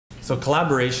So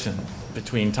collaboration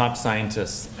between top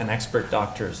scientists and expert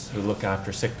doctors who look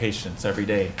after sick patients every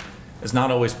day is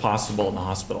not always possible in the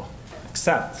hospital,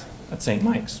 except at St.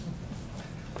 Mike's.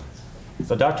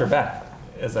 So Dr. Beck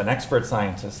is an expert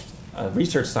scientist, a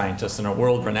research scientist, and a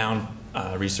world-renowned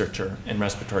researcher in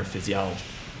respiratory physiology.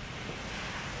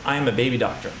 I am a baby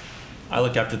doctor. I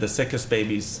look after the sickest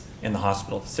babies in the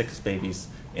hospital, the sickest babies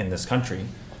in this country.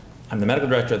 I'm the medical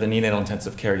director of the Neonatal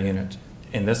Intensive Care Unit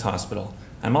in this hospital.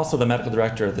 I'm also the medical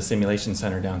director of the simulation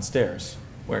center downstairs,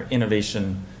 where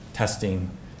innovation, testing,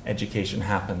 education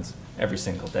happens every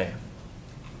single day.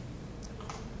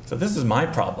 So this is my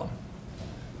problem.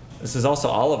 This is also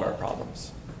all of our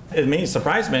problems. It may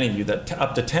surprise many of you that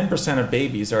up to 10% of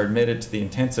babies are admitted to the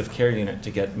intensive care unit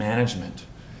to get management,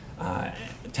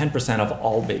 10% of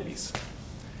all babies.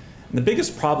 And the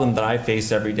biggest problem that I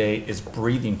face every day is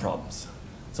breathing problems.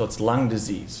 So it's lung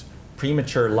disease,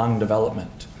 premature lung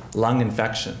development, lung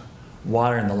infection,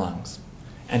 water in the lungs.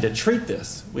 And to treat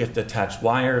this, we have to attach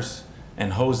wires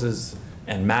and hoses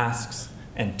and masks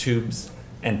and tubes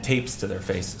and tapes to their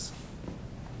faces.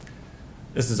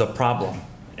 This is a problem.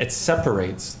 It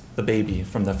separates the baby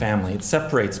from the family. It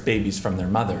separates babies from their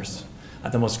mothers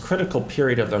at the most critical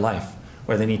period of their life,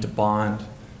 where they need to bond,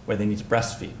 where they need to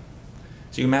breastfeed.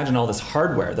 So you imagine all this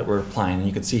hardware that we're applying, and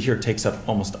you can see here it takes up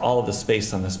almost all of the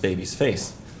space on this baby's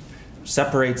face. It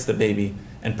separates the baby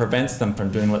and prevents them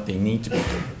from doing what they need to be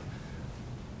doing.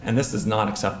 And this is not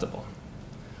acceptable.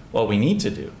 What we need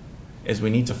to do is we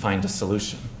need to find a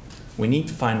solution. We need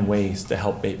to find ways to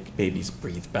help babies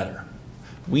breathe better.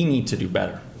 We need to do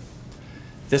better.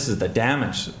 This is the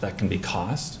damage that can be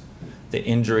caused. The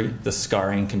injury, the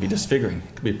scarring can be disfiguring.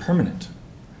 It can be permanent.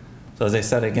 So as I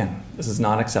said again, this is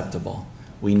not acceptable.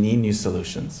 We need new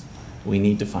solutions. We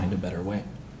need to find a better way.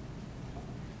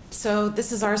 So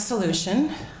this is our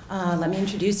solution. Let me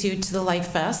introduce you to the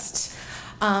LifeVest.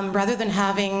 Rather than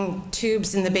having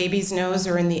tubes in the baby's nose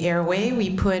or in the airway, we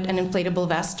put an inflatable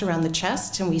vest around the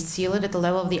chest and we seal it at the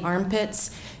level of the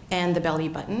armpits and the belly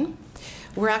button.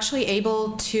 We're actually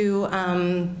able to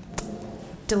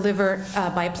deliver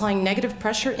by applying negative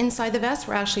pressure inside the vest.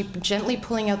 We're actually gently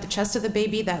pulling out the chest of the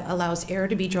baby. That allows air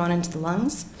to be drawn into the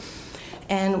lungs.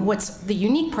 And what's the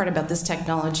unique part about this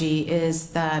technology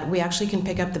is that we actually can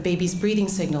pick up the baby's breathing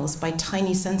signals by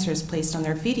tiny sensors placed on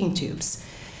their feeding tubes.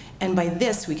 And by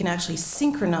this, we can actually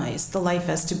synchronize the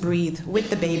LifeVest to breathe with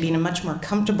the baby in a much more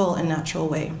comfortable and natural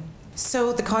way.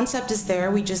 So the concept is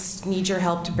there. We just need your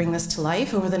help to bring this to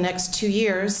life. Over the next 2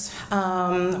 years,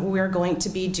 we're going to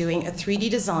be doing a 3D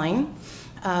design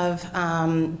of,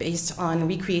 based on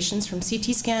recreations from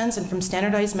CT scans and from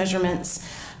standardized measurements.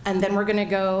 And then we're going to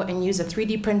go and use a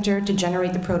 3D printer to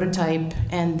generate the prototype.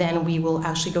 And then we will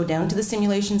actually go down to the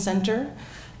simulation center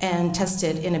and test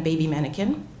it in a baby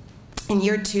mannequin. In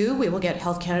year 2, we will get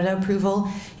Health Canada approval.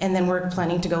 And then we're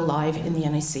planning to go live in the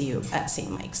NICU at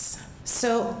St. Mike's.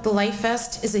 So the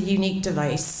LifeVest is a unique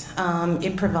device.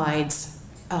 It provides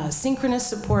synchronous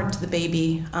support to the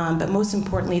baby, but most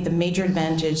importantly, the major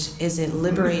advantage is it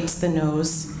liberates the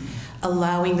nose,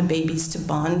 allowing the babies to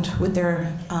bond with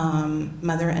their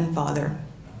mother and father.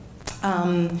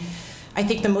 I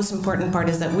think the most important part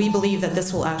is that we believe that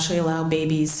this will actually allow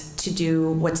babies to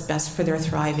do what's best for their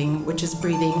thriving, which is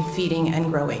breathing, feeding, and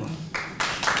growing.